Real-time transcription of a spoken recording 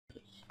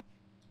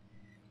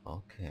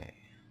Okay,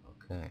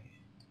 okay.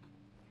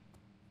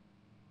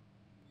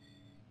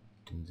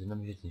 Den Sinn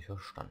habe ich jetzt nicht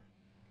verstanden.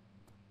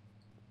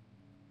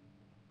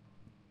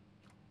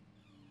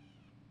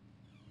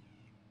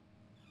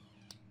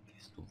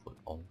 Gehst du wohl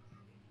auf?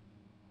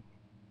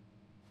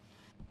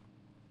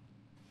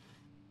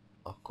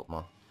 Ach, guck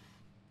mal.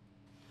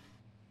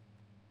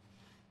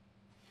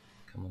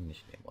 Kann man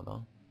nicht nehmen,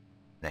 oder?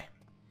 Ne.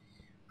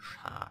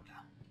 Schade.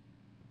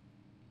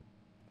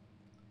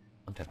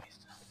 Und der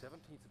nächste.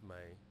 17th of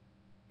May,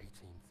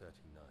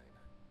 1839.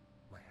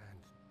 My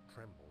hands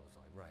tremble as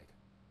I write.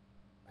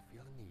 I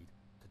feel a need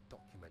to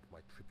document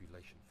my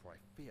tribulation, for I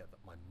fear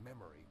that my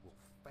memory will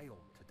fail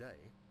me.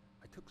 Today,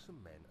 I took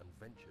some men and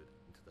ventured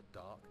into the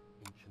dark,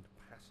 ancient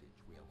passage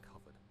we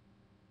uncovered.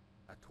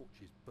 Our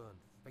torches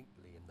burned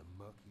faintly in the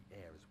murky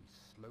air as we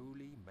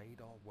slowly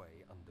made our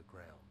way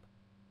underground.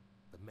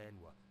 The men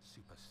were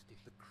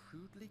superstitious. The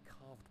crudely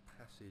carved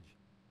passage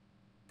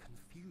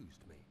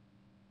confused me.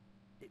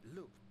 It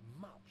looked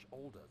much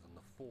older than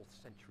the 4th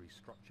century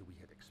structure we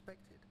had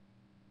expected.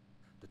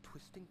 The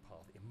twisting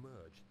path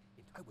emerged.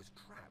 I was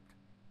trapped.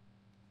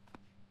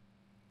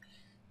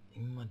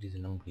 Immer diese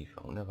langen Briefe.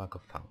 Und er war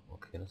gefangen.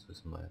 Okay, das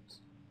wissen wir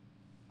jetzt.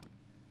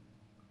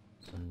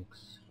 So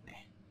nix.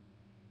 Nee.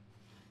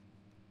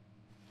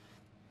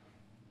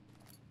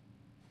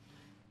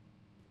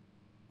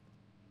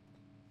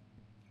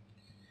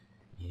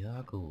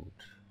 Ja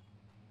gut.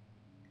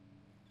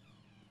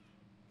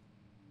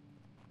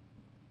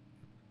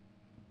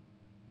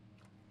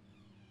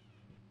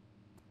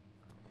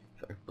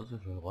 Ich weiß bloß, wie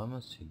viele Räume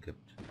es hier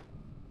gibt.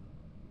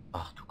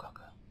 Ach du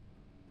Kacke.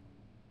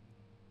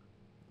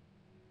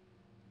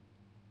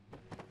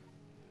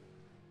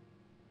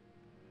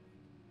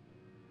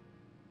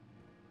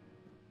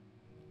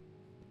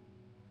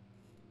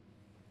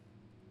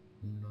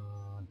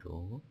 Na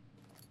du.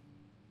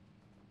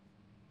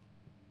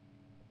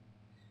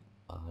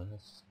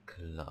 Alles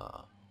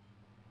klar.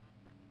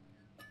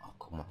 Ach,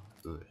 guck mal,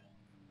 Öl.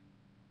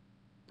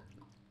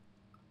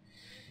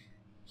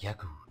 Ja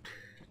gut,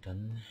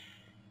 dann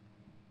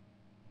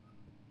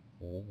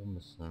wo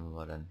müssen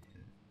wir denn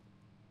hin?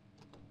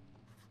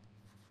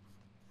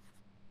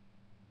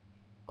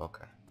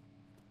 Okay.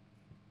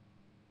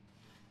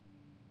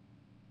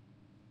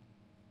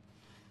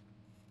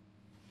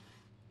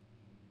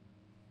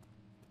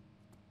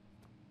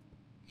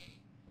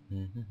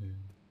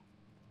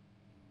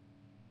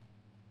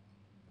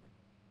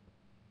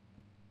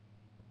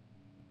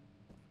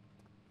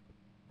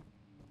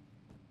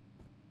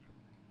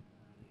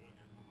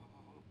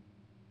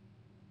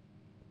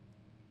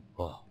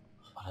 Boah,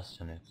 was war das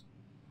denn jetzt?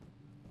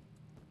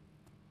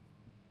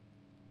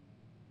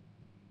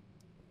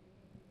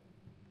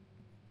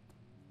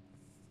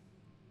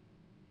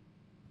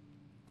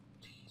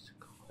 Diese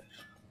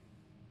Geräusche.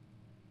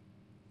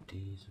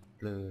 Diese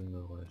blöden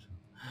Geräusche.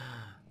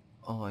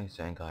 Oh, ich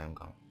sehe einen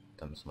Geheimgang.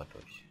 Da müssen wir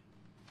durch.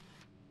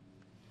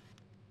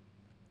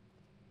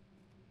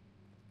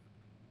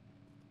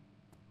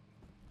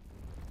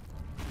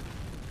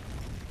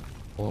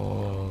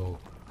 Oh.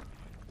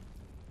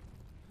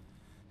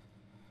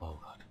 Oh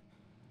Gott.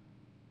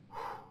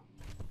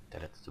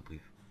 Der letzte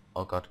Brief.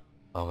 Oh Gott.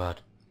 Oh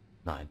Gott.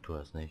 Nein, tu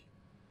das nicht.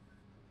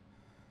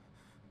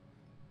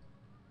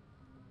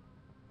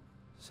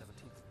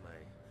 17th of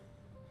May,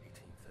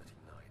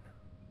 1839.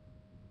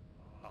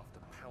 After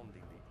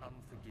pounding the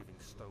unforgiving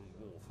stone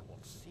wall for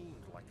what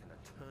seemed like an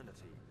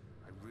eternity,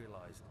 I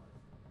realized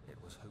it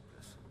was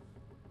hopeless.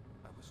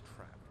 I was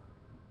trapped.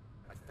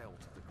 I fell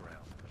to the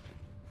ground,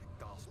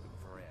 gasping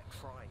for air,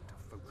 trying to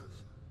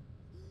focus.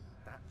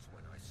 That's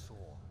when I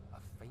saw a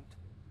faint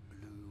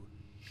blue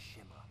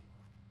shimmer.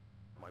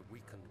 My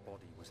weakened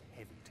body was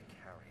heavy to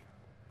carry,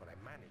 but I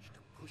managed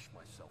to push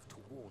myself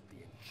toward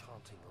the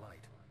enchanting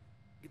light.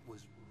 It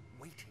was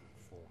waiting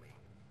for me.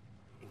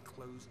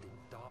 Enclosed in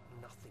dark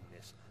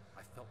nothingness,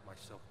 I felt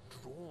myself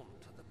drawn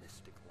to the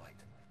mystic light.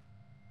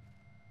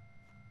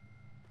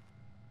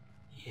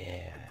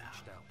 Yeah. I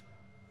reached out,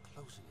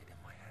 closing it in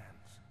my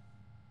hands.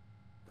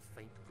 The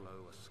faint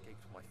glow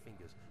escaped my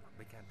fingers and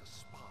began to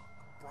spark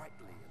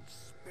brightly and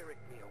spirit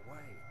me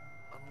away,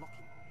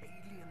 unlocking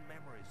alien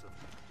memories of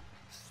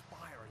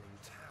spiraling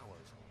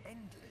towers,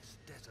 endless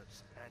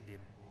deserts, and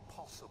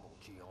impossible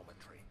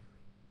geometry.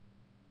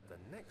 The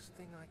next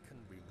thing I can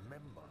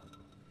remember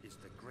is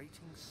the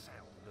grating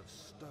sound of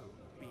stone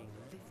being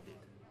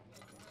lifted,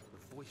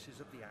 the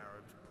voices of the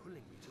Arabs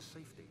pulling me to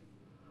safety,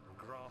 and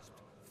grasped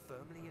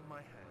firmly in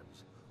my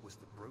hands was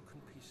the broken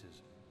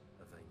pieces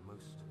of a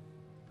most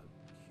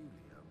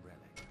peculiar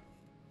relic.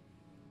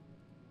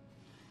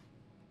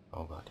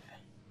 Oh Gott.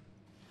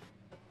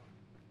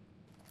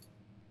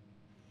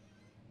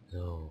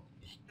 So,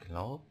 ich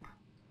glaube,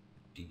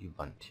 die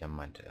Wand hier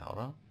meinte er,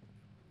 oder?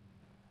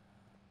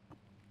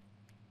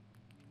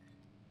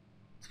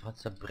 Zwar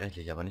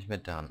zerbrechlich, aber nicht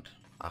mit der Hand.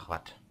 Ach,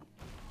 was?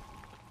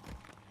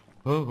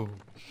 Oh.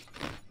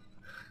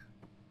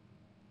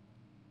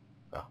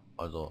 Ja,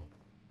 also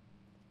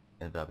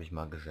entweder habe ich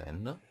magische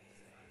Hände.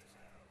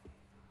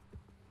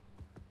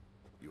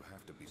 You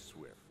have to be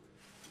swift.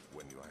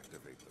 When you to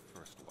activate the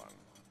first one.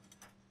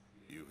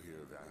 You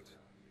hear that?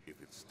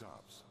 If it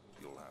stops,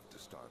 you'll have to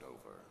start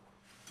over.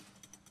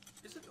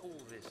 Isn't all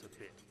this a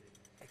bit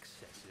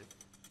excessive?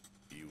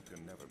 You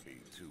can never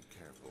be too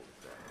careful,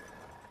 Daniel.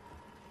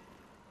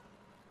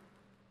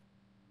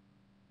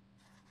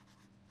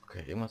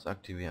 Okay, irgendwas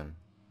aktivieren.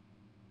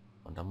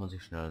 Und da muss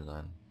ich schnell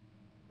sein.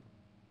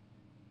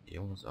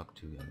 Irgendwas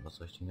aktivieren. Was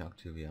soll ich denn hier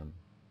aktivieren?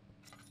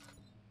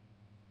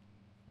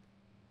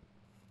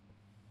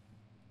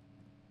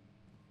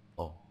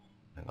 Oh,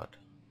 mein Gott.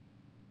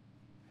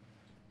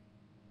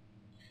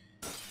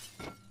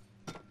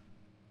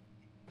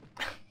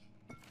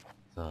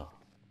 So.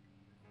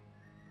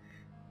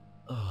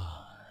 Oh.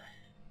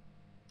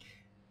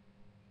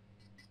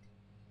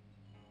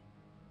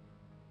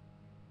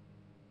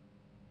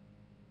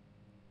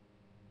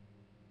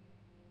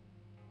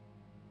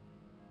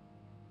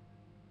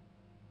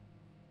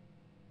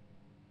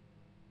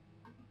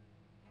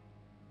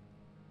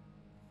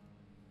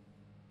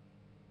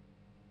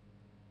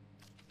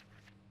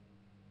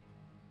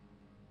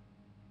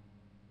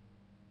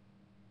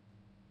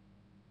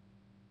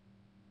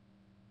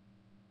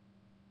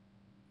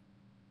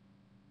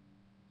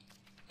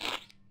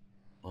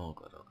 Oh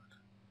Gott, oh Gott.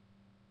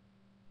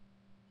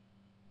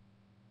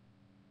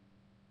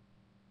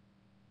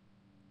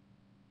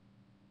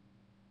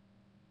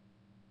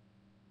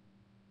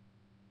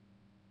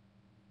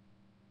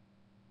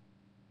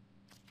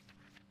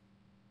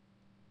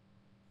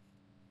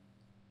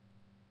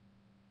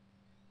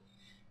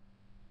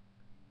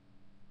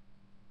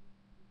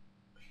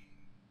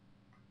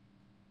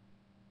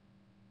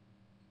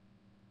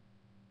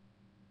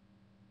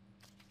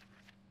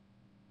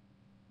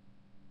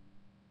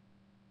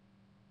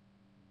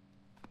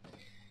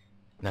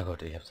 Na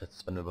gut, ich habe es jetzt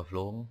zwar nur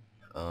überflogen.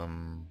 Ja,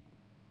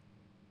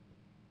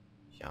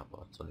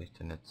 was soll ich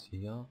denn jetzt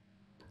hier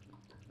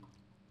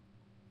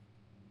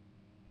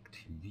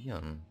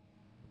aktivieren?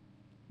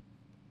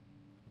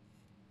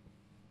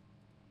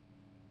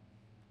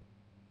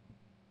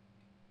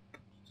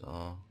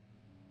 So.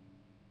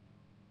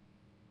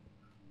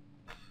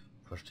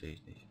 Verstehe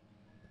ich nicht.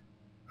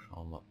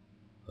 Schauen wir.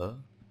 Hä?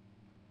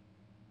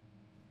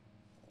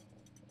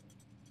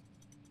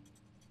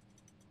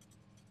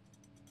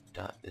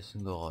 Da ist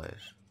ein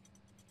Geräusch.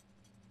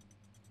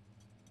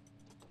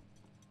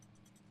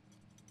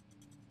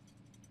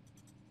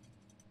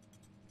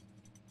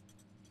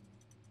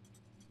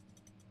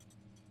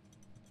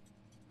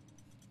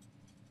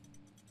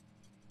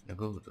 Ja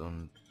gut,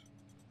 und...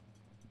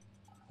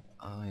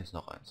 Ah, hier ist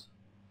noch eins.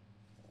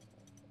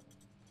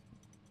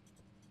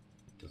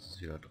 Das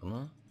ist wieder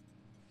drin.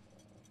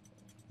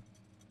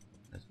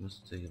 Jetzt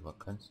müsste hier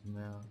Vakanzen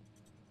mehr.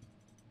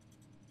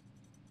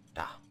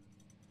 Da.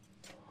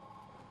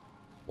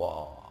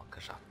 Wow,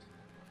 geschafft.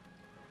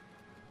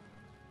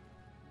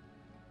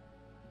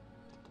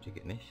 Die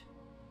geht nicht.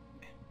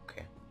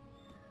 Okay.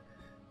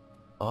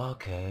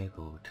 Okay,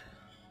 gut.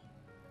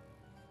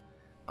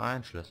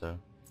 Ein Schlüssel.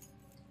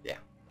 Ja.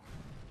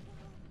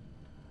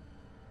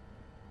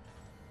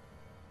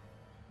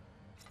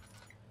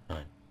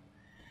 Nein.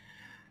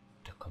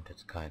 Da kommt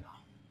jetzt keiner.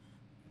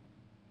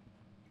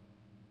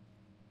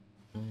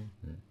 Mhm.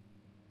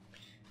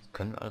 Jetzt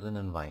können wir also in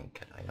den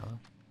Weinkeller, ja?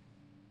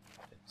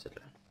 Der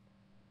Zettel.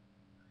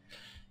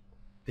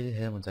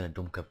 Wilhelm und seine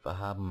Dummköpfe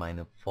haben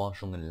meine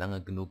Forschungen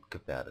lange genug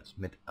gefährdet.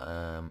 Mit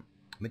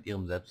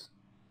ihrem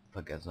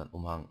selbstvergessenen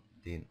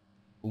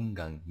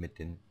Umgang mit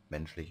den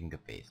menschlichen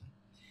Gefäßen.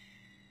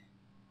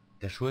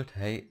 Der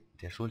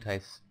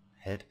Schultheiß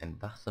hält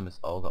ein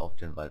wachsames Auge auf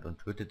den Wald und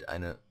tötet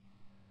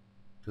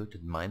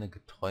meine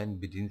getreuen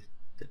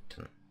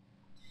Bediensteten.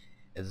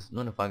 Es ist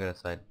nur eine Frage der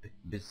Zeit,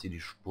 bis sie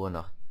die Spur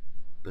nach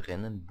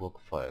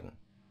Brennenburg folgen.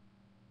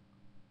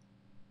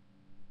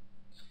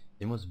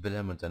 Ich muss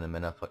Wilhelm und seine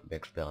Männer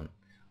wegsperren,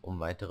 um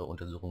weitere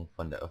Untersuchungen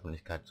von der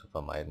Öffentlichkeit zu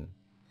vermeiden.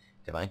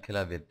 Der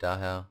Weinkeller wird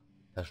daher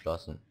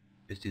verschlossen,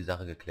 bis die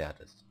Sache geklärt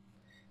ist.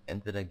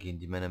 Entweder gehen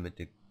die Männer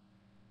mit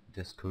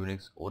des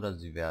Königs oder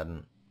sie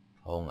werden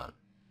verhungern.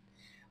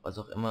 Was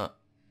auch immer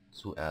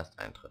zuerst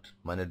eintritt.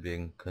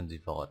 Meinetwegen können sie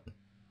verrotten.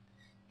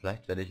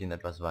 Vielleicht werde ich ihnen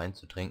etwas Wein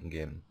zu trinken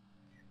geben.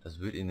 Das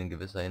wird ihnen in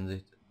gewisser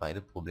Hinsicht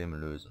beide Probleme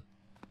lösen.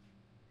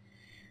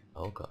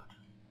 Oh Gott.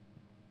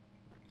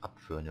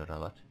 Abführen oder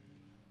was?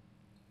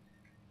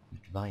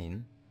 Mit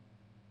Wein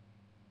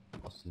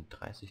aus dem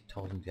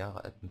 30.000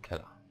 Jahre alten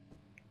Keller.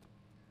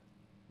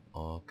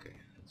 Okay,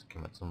 jetzt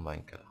gehen wir zum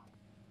Weinkeller.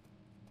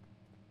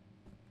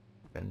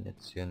 Wenn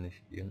jetzt hier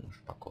nicht irgendein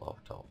Spacko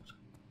auftaucht.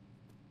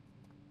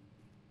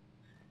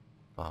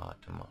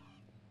 Warte mal.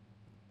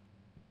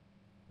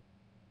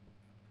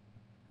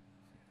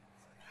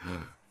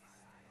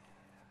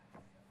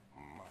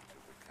 Much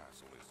of the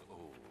castle is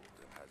old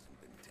and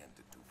hasn't been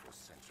tended to for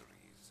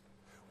centuries.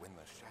 When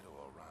the shadow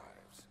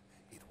arrives,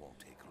 it won't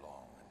take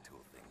long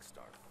until things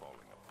start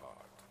falling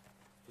apart.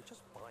 We're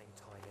just buying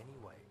time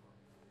anyway.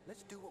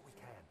 Let's do what we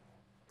can.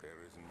 There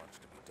isn't much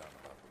to be done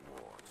about the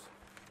walls.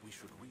 We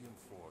should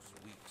reinforce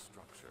weak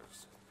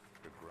structures.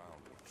 The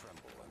ground will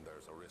tremble and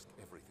there's a risk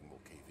everything will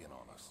cave in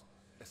on us,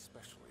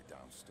 especially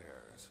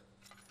downstairs.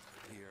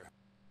 Here.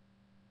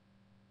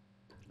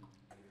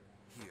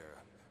 Here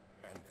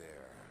and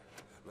there.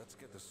 Let's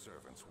get the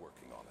servants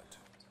working on it.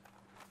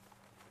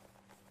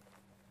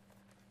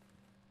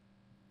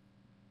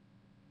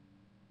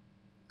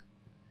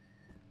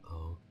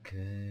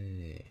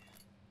 Okay.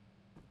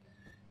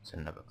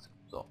 Senderwechsel.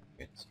 So,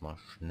 jetzt mal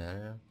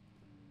schnell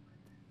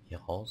hier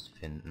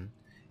rausfinden.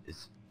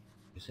 Ist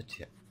es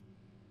hier?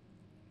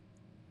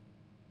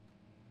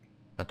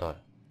 Na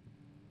toll.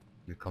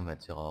 Wie kommen wir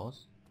jetzt hier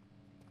raus?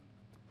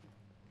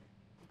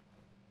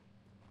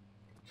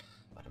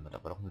 Warte mal,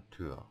 da war doch eine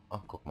Tür.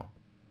 Ach, guck mal.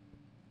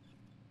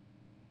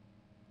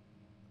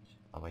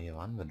 Aber hier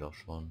waren wir doch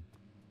schon.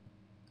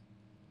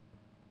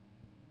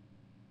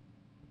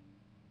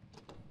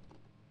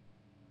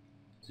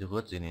 Sie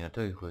rührt sich nicht,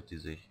 natürlich rührt sie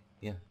sich.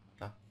 Hier,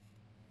 da.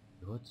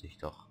 Sie rührt sich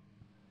doch.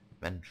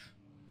 Mensch.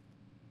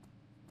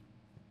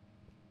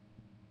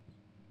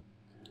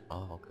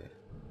 Ah, okay.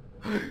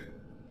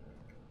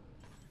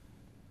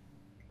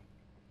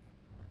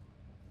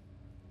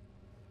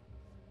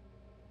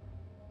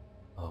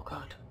 Oh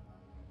Gott.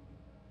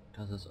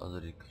 Das ist also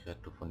die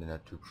Kreatur, von der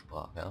der Typ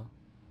sprach, ja?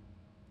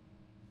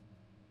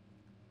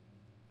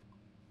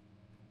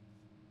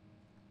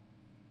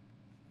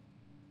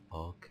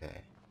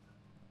 Okay.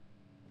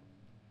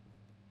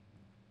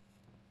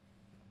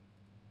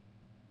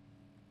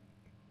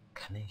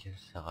 Kann ich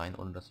jetzt herein,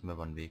 ohne dass mir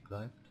über den Weg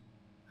bleibt?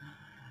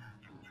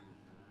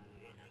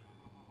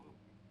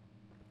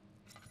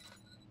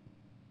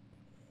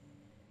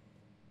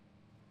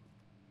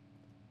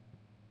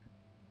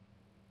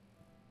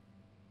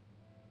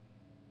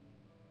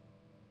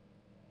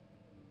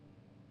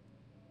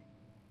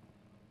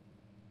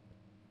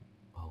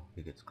 Oh,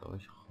 hier geht's glaube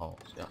ich raus.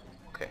 Ja,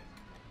 okay.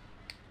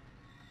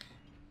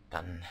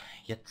 Dann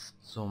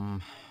jetzt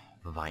zum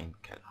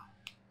Weinkeller.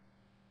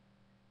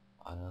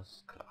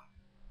 Alles klar.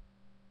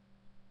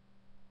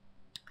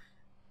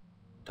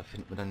 Da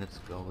finden wir dann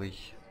jetzt glaube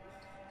ich,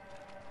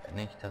 wenn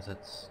ich das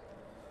jetzt...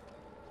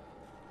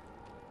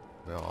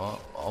 Ja,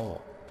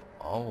 au,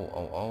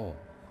 au.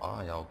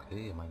 Ah ja,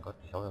 okay, mein Gott,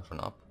 ich hau ja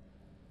schon ab.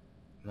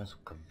 Immer so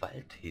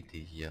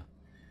gewalttätig hier.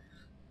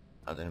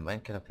 Also im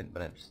Weinkeller finden wir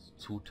dann jetzt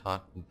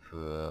Zutaten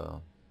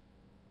für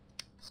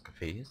das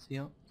Gefäß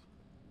hier.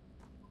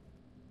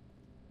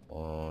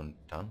 Und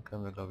dann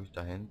können wir glaube ich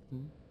da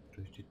hinten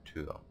durch die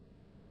Tür.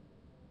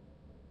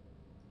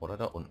 Oder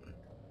da unten.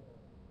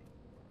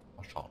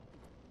 Mal schauen.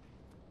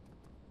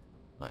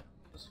 Nein,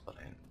 das war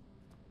da hinten.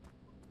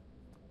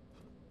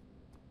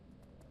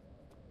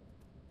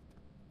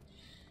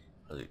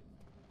 Also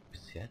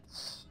bis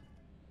jetzt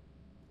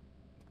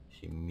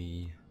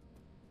Chemie,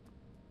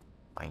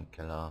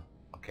 Weinkeller,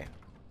 okay.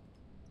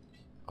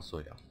 Ach so,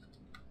 ja.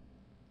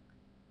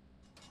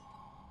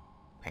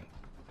 Peng.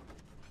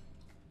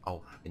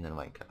 Auf in den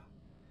Weinkeller.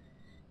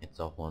 Jetzt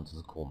saugen wir uns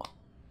ins Koma.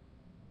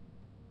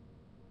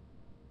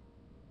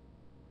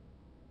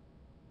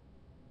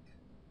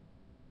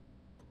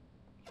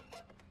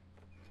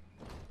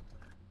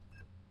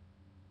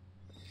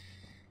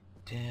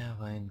 Der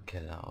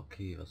Weinkeller,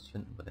 okay, was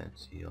finden wir denn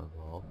jetzt hier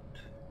überhaupt?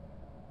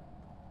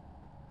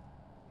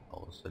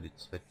 Außer die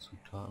zwei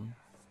Zutaten.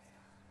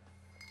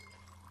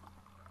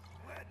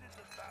 Where did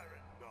the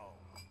Baron go?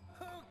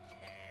 Who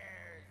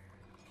cares?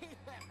 He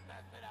left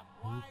us enough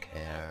Who wine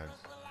cares?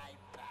 enough for a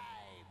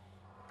lifetime.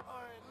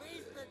 Or at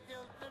least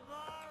until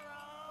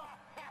tomorrow.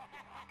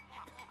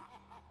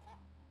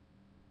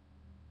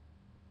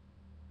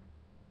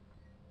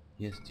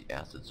 Hier ist die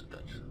erste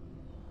Zutat.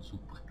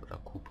 Suprit oder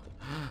Kuprit.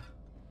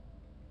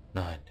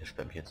 Nein, der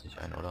sperrt mich jetzt nicht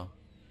ein, oder?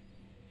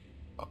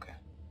 Okay.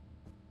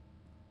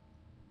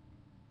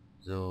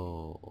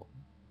 So.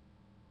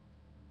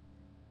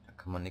 Da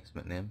kann man nichts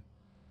mitnehmen.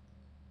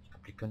 Ich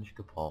glaube, die kann ich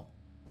gebrauchen.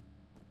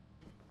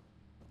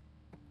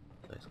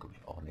 Da ist, glaube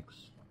ich, auch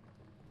nichts.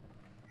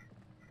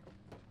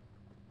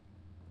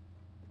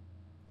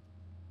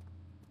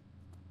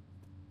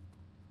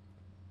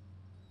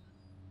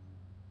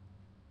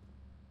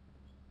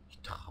 Ich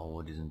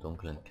traue diesen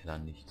dunklen Keller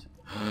nicht.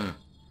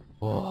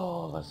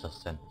 Oh, was ist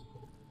das denn?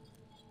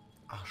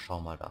 Ach, schau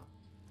mal da.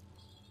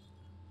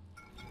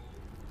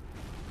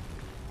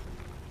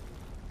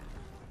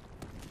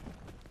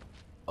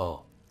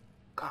 Oh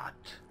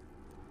Gott.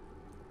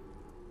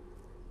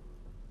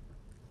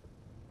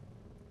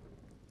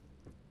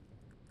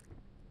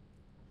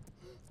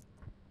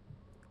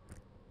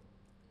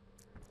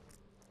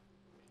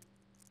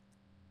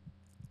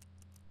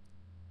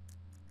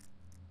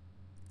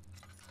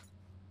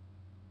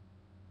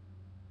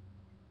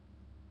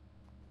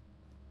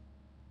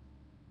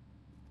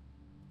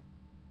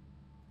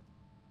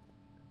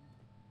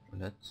 Und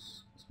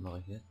jetzt, was mache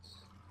ich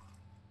jetzt?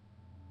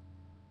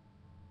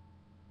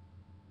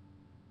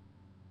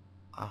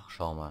 Ach,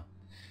 schau mal.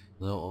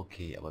 So,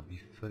 okay, aber wie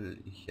fülle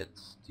ich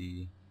jetzt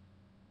die...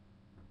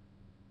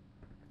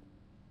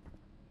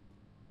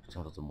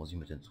 Beziehungsweise muss ich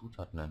mit den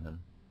Zutaten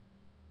nennen.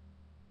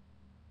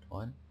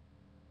 Rein?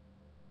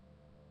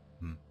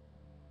 Ne.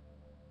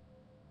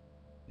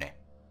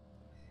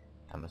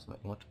 Da müssen wir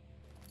irgendwas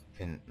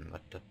finden.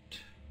 Was das...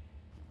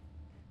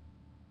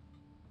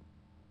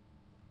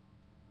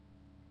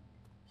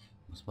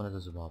 Muss man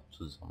das überhaupt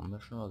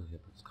zusammenmischen? Also ich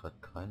habe jetzt gerade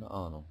keine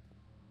Ahnung.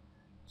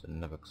 Sind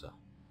in der Büchse.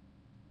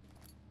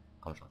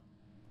 Komm schon.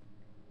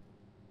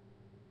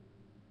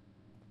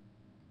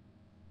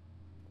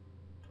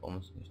 Warum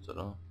ist nichts,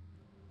 oder?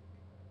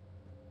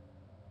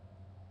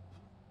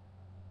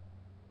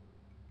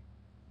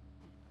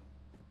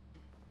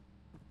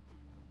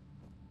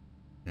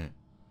 Hm.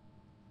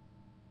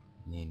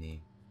 Nee,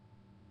 nee.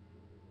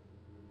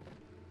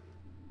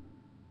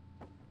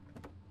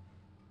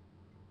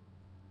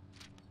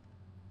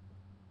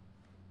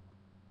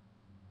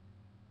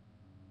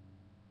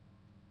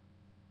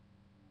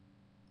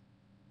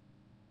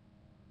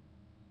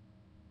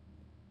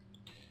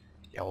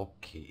 Ja,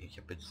 okay. Ich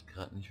habe jetzt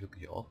gerade nicht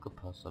wirklich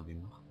aufgepasst, aber wie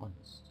macht man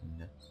das denn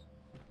jetzt?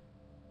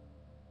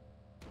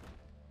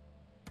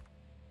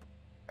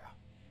 Ja,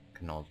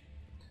 genau.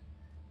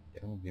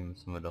 Irgendwie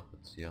müssen wir doch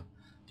jetzt hier...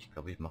 Ich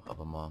glaube, ich mache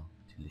aber mal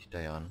die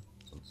Lichter hier an,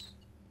 sonst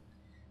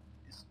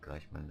ist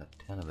gleich meine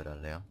Laterne wieder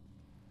leer.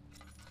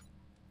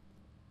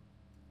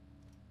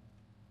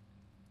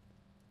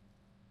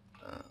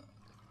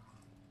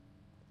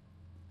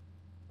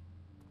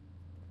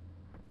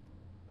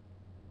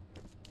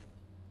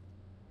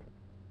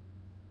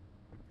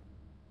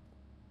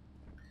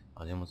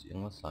 Also hier muss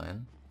irgendwas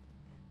sein.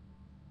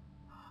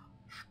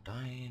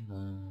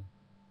 Steine.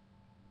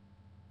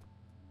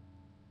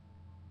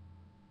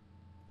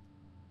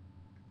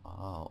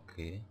 Ah,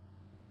 okay.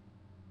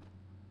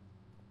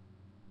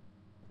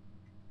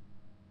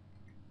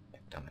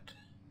 Weg damit.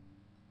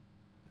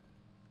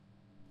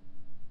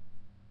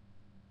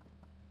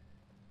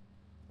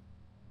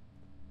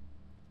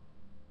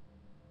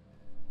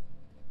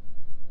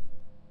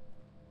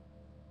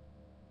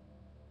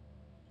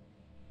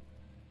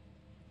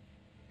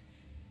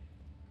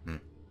 Hm.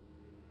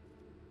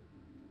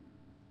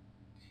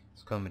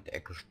 Jetzt können wir mit der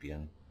Ecke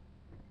spielen.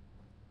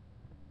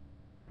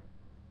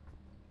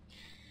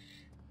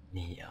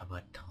 Nee,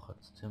 aber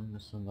trotzdem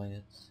müssen wir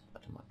jetzt...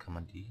 Warte mal, kann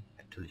man die?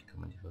 Natürlich kann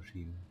man die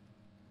verschieben.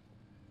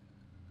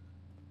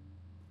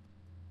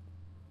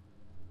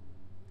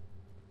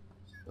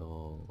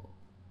 So.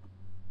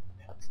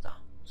 Herz da.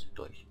 Muss hier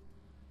durch.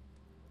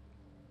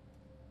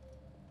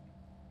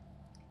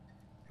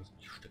 Bloß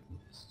nicht stecken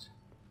fest.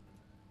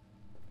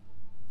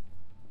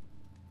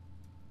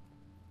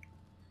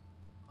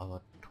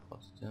 Aber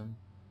trotzdem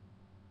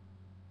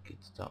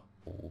geht's da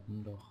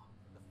oben doch.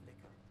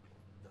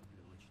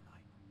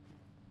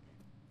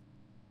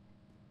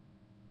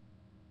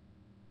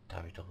 Da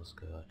habe ich doch was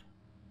gehört.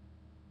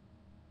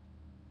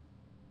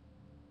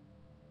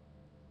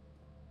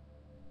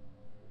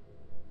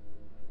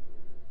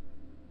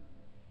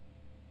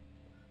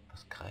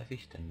 Was greife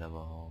ich denn da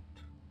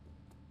überhaupt?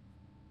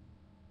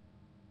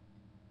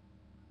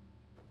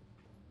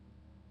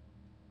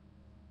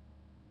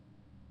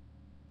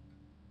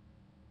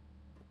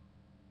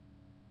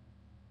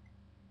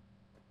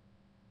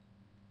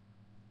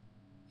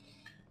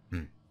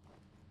 Hm.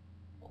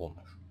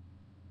 Komisch.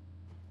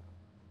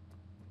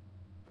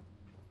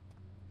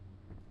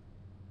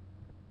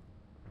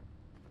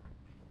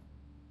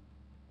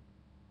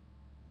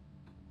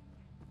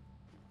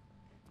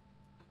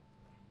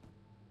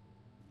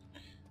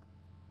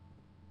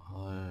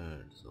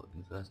 Also,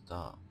 irgendwer ist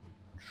da.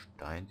 Ein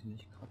Stein, den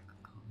ich gerade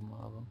gegraben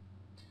habe.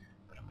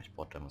 Warte mal, ich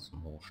brauche da was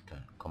zum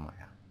Hochstellen. Komm mal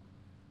her.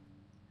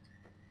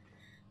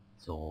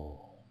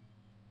 So.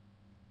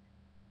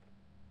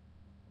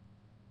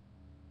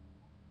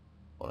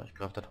 Oder ich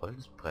greife das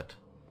Holzbrett.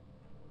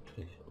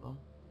 Natürlich, oder?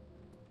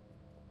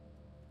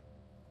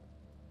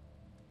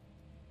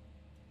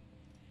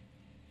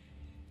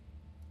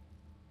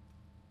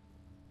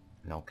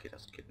 Na okay,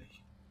 das geht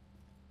nicht.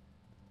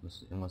 Wir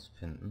müssen irgendwas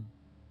finden.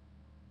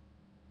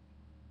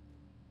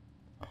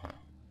 Aha.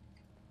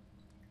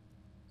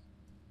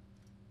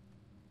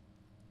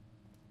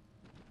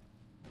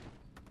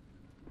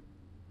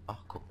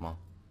 Ach, guck mal.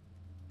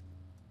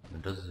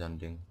 Das ist ja ein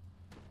Ding.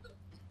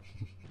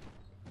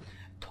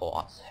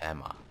 Thors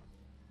Hammer.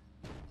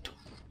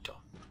 Tuff,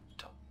 tuff,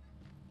 tuff.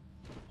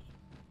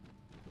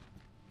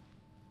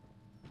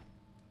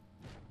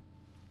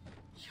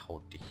 Ich hau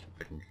dich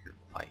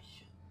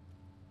windelweich.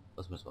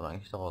 Das müssen wir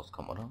eigentlich da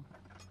rauskommen, oder?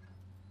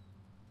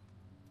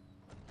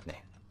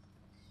 Nee.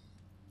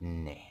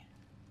 Nee.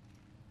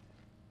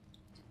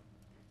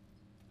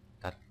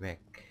 Das weg.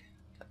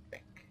 Das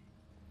weg.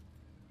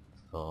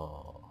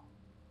 So.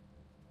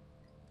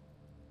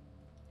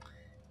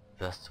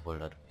 Wirst du wohl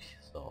dadurch.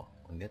 So.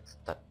 Und jetzt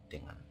das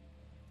Ding.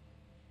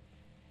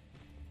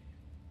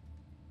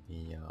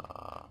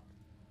 Ja.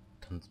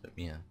 Tanz mit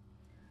mir.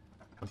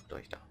 Und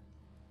durch da.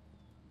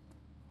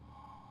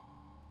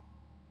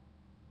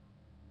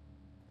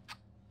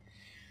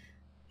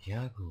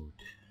 Ja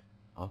gut.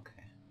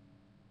 Okay.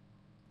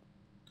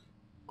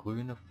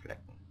 Grüne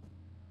Flecken.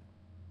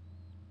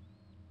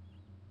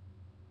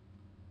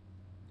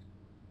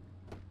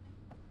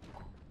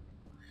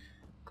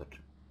 Gut.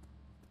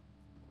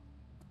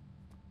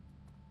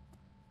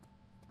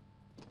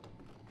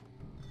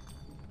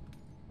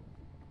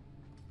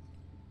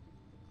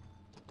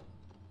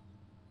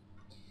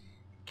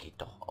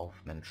 Geht doch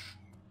auf, Mensch.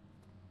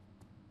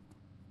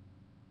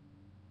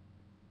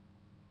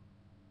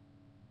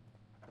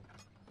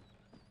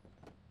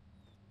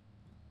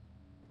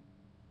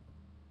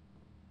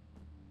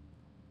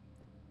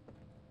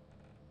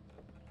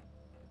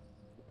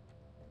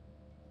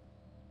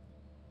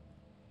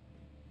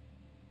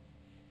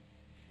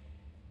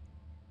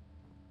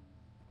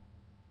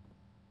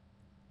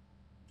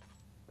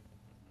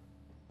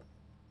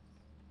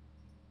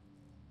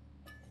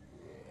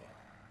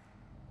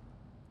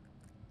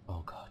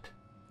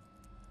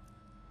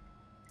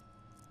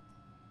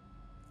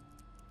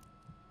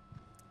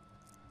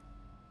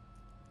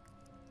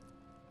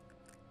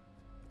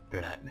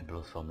 Bleib mir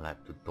bloß vom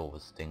Leib, du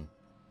doofes Ding.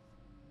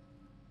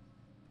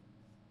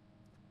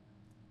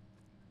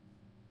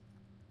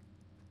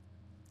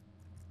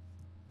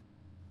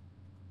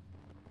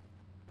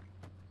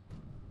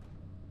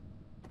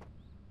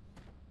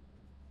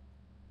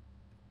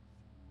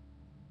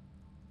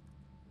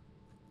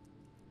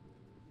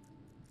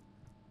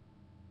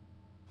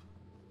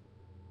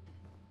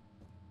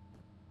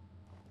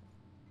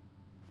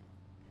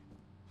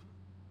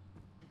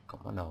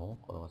 Kommt man da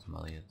hoch oder was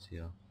mache ich jetzt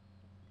hier?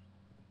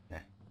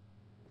 Ne.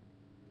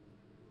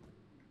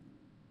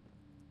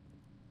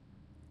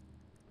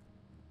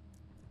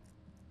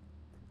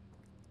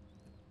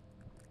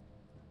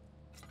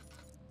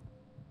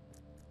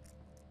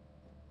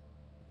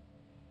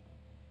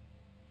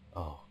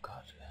 Oh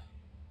Gott.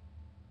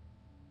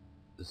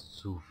 Ist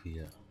zu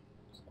viel.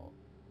 So.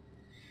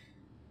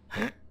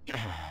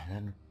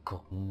 Dann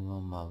gucken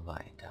wir mal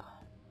weiter.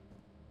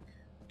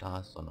 Da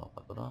ist doch noch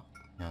was, oder?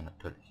 Ja,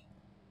 natürlich.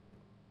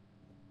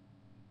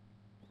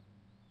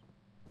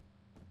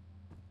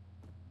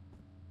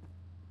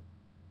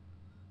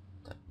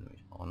 Das nehme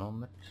ich auch noch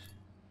mit.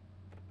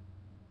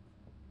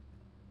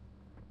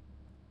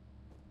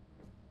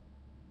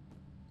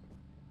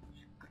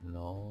 Ich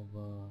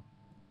glaube...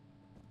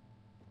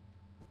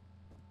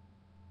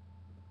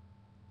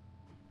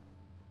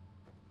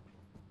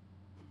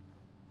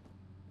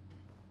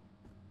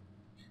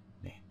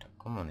 Nee, da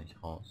kommen wir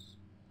nicht raus.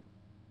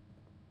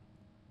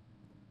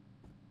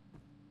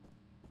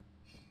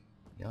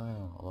 Ja,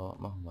 ja, aber was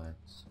machen